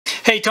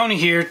Hey, Tony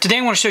here. Today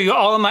I want to show you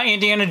all of my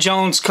Indiana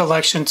Jones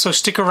collection, so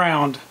stick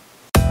around.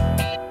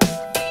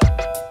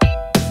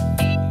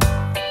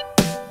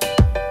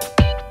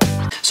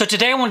 So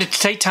today I wanted to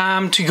take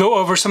time to go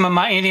over some of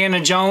my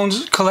Indiana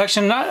Jones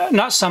collection,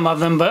 not some of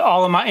them, but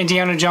all of my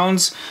Indiana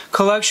Jones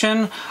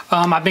collection.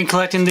 I've been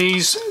collecting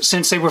these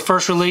since they were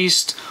first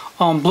released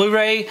on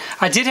Blu-ray.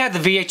 I did have the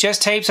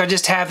VHS tapes, I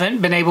just haven't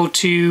been able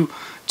to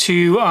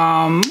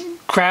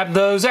grab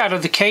those out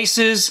of the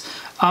cases,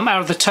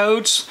 out of the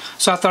totes,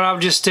 so I thought I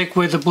would just stick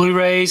with the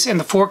Blu-rays and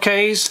the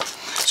 4Ks.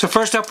 So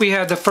first up we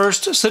have the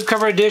first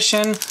slipcover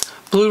edition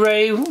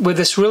Blu-ray with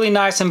this really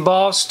nice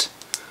embossed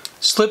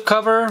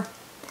slipcover.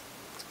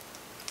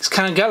 It's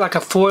kind of got like a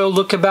foil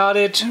look about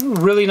it.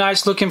 Really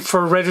nice looking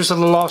for Raiders of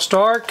the Lost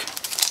Ark.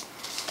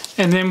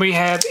 And then we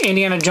have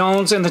Indiana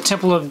Jones and the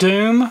Temple of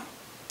Doom,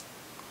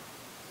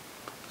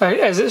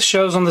 as it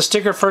shows on the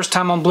sticker, first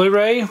time on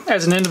Blu-ray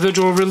as an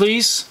individual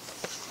release.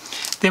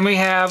 Then we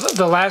have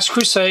The Last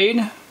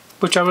Crusade,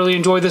 which I really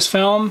enjoy this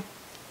film.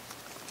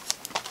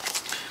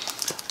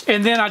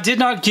 And then I did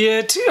not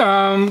get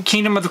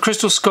Kingdom of the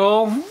Crystal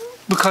Skull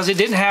because it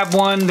didn't have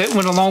one that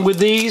went along with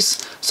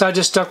these, so I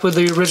just stuck with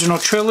the original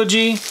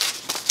trilogy.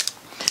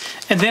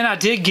 And then I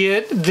did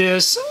get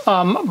this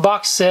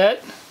box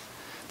set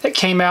that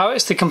came out.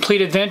 It's the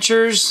Complete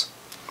Adventures,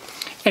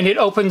 and it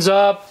opens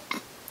up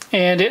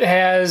and it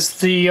has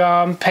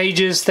the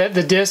pages that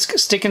the disc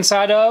stick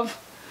inside of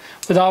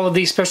with all of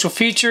these special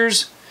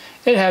features.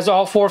 It has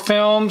all 4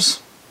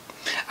 films.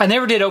 I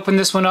never did open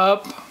this one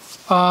up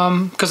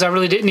because I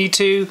really didn't need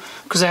to,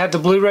 because I had the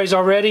Blu-rays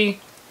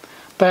already.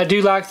 But I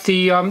do like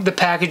the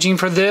packaging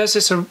for this.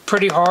 It's a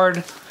pretty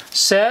hard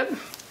set.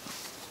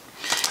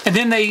 And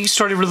then they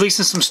started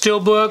releasing some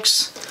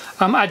steelbooks.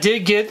 I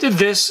did get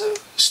this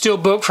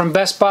steelbook from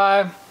Best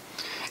Buy.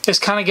 It's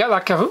kind of got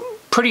like a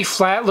pretty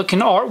flat looking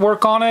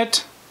artwork on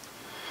it.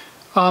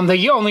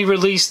 They only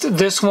released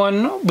this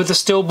one with the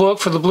steelbook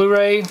for the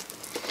Blu-ray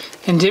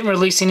and didn't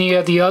release any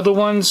of the other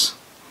ones.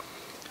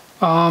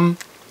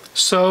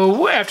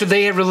 So after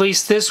they had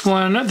released this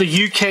one,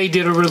 the UK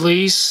did a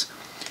release,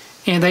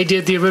 and they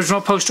did the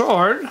original poster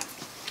art.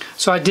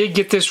 So I did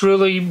get this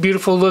really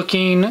beautiful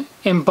looking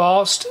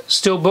embossed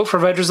steelbook for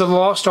Raiders of the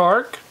Lost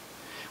Ark,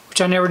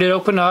 which I never did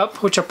open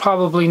up, which I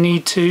probably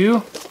need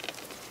to.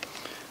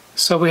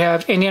 So we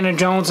have Indiana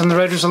Jones and the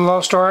Raiders of the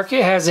Lost Ark.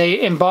 It has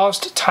a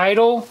embossed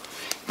title,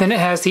 then it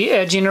has the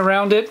edging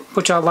around it,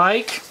 which I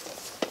like.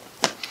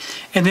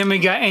 And then we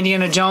got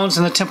Indiana Jones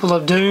and the Temple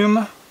of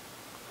Doom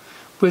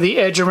with the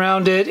edge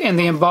around it and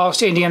the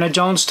embossed Indiana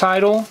Jones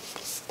title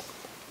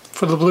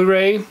for the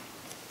Blu-ray.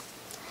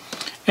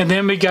 And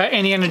then we got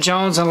Indiana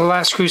Jones and the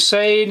Last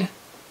Crusade.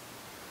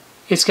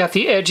 It's got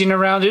the edging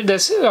around it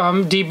that's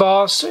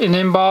debossed and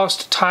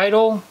embossed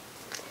title.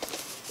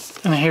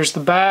 And here's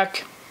the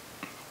back.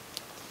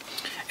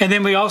 And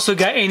then we also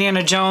got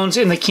Indiana Jones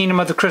in the Kingdom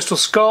of the Crystal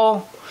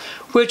Skull,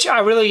 which I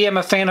really am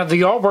a fan of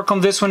the artwork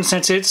on this one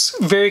since it's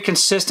very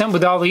consistent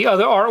with all the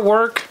other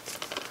artwork.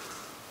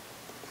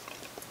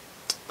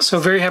 So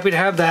very happy to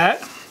have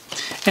that.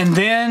 And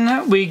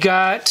then we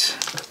got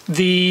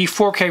the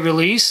 4K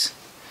release.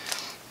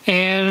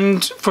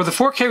 And for the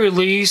 4K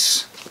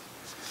release,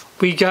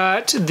 we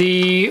got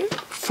the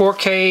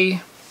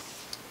 4K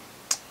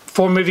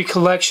 4-movie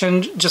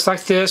collection just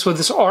like this with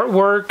this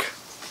artwork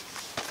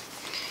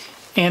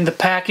and the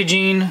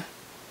packaging.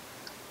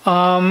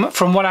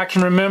 From what I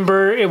can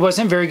remember, it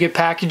wasn't very good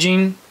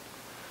packaging,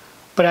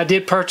 but I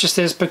did purchase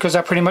this because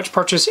I pretty much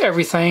purchased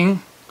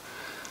everything.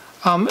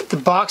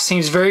 The box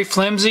seems very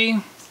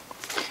flimsy,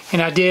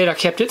 and I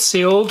kept it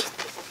sealed.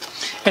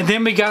 And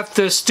then we got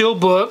the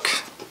Steelbook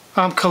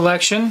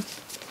collection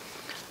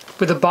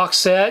with the box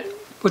set,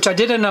 which I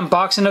did an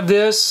unboxing of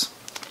this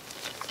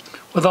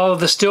with all of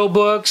the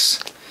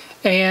Steelbooks,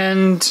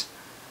 and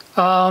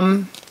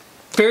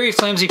very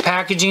flimsy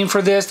packaging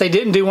for this. They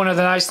didn't do one of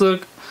the nice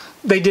look.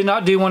 They did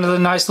not do one of the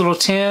nice little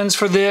tins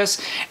for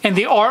this, and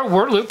the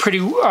artwork looked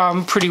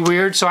pretty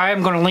weird. So I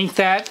am going to link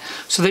that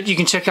so that you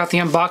can check out the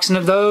unboxing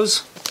of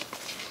those.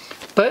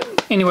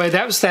 But anyway,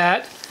 that was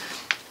that.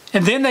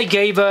 And then they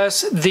gave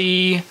us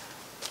the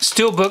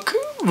Steelbook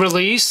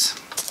release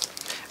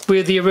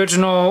with the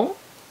original,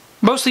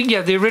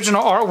 the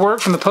original artwork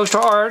from the poster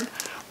art.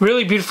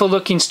 Really beautiful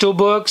looking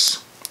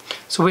Steelbooks.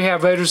 So we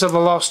have Raiders of the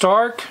Lost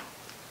Ark,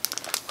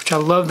 which I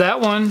love that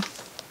one.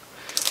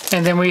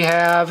 And then we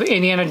have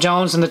Indiana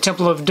Jones and the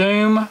Temple of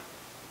Doom.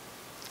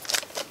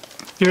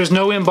 There is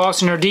no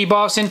embossing or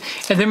debossing.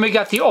 And then we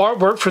got the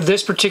artwork for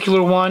this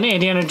particular one,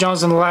 Indiana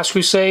Jones and the Last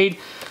Crusade.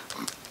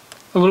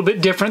 A little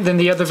bit different than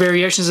the other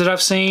variations that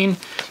I've seen.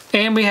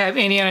 And we have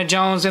Indiana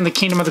Jones and the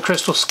Kingdom of the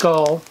Crystal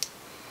Skull.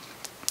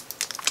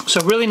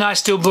 So really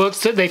nice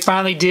steelbooks that they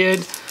finally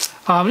did.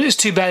 It's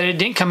too bad it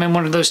didn't come in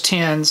one of those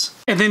tins.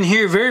 And then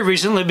here very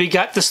recently we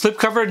got the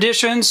slipcover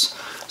editions.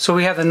 So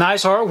we have the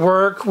nice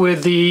artwork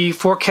with the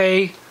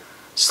 4K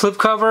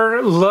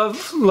slipcover.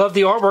 Love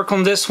the artwork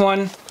on this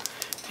one.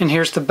 And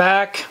here's the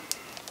back.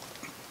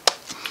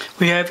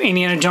 We have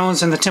Indiana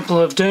Jones and the Temple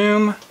of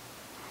Doom.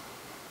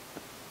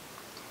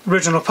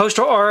 Original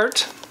poster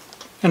art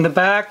in the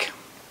back.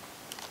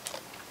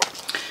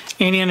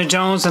 Indiana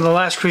Jones and the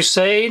Last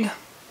Crusade.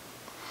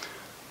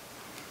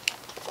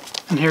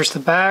 And here's the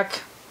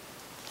back.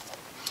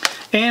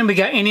 And we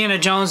got Indiana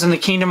Jones and the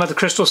Kingdom of the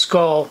Crystal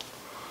Skull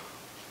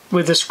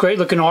with this great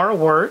looking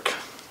artwork.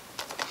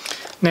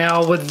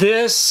 Now with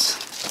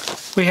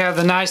this, we have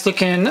the nice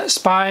looking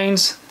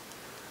spines.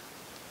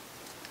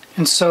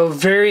 And so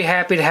very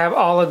happy to have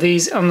all of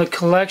these on the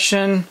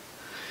collection.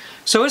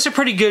 So it's a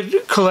pretty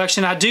good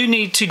collection. I do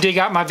need to dig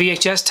out my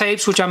VHS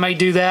tapes, which I may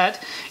do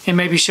that and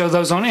maybe show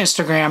those on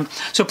Instagram.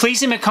 So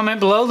please leave me a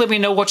comment below. Let me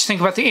know what you think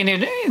about the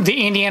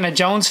Indiana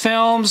Jones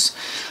films.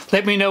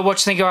 Let me know what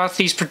you think about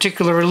these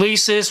particular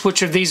releases.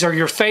 Which of these are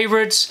your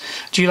favorites?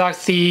 Do you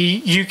like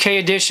the UK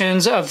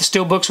editions of the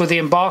steelbooks with the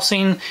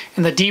embossing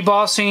and the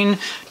debossing?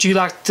 Do you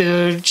like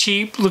the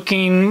cheap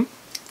looking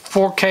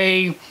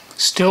 4K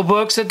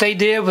steelbooks that they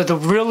did with the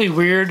really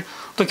weird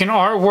looking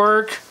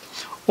artwork?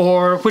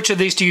 Or which of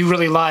these do you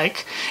really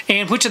like?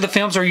 And which of the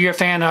films are you a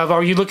fan of?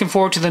 Are you looking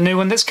forward to the new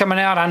one that's coming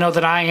out? I know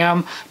that I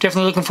am.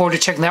 Definitely looking forward to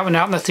checking that one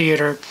out in the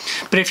theater.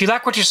 But if you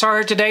like what you saw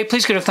here today,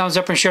 please give it a thumbs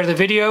up and share the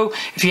video.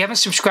 If you haven't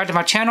subscribed to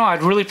my channel,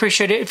 I'd really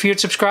appreciate it if you'd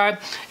subscribe.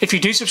 If you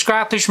do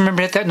subscribe, please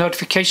remember to hit that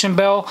notification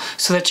bell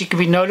so that you can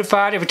be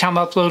notified every time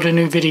I upload a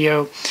new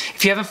video.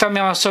 If you haven't found me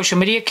on my social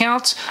media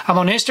accounts, I'm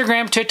on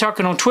Instagram, TikTok,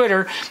 and on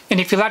Twitter.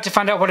 And if you'd like to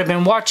find out what I've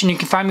been watching, you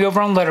can find me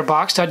over on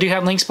Letterboxd. I do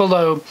have links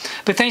below.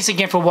 But thanks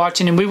again for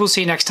watching, and we will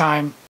see you next time.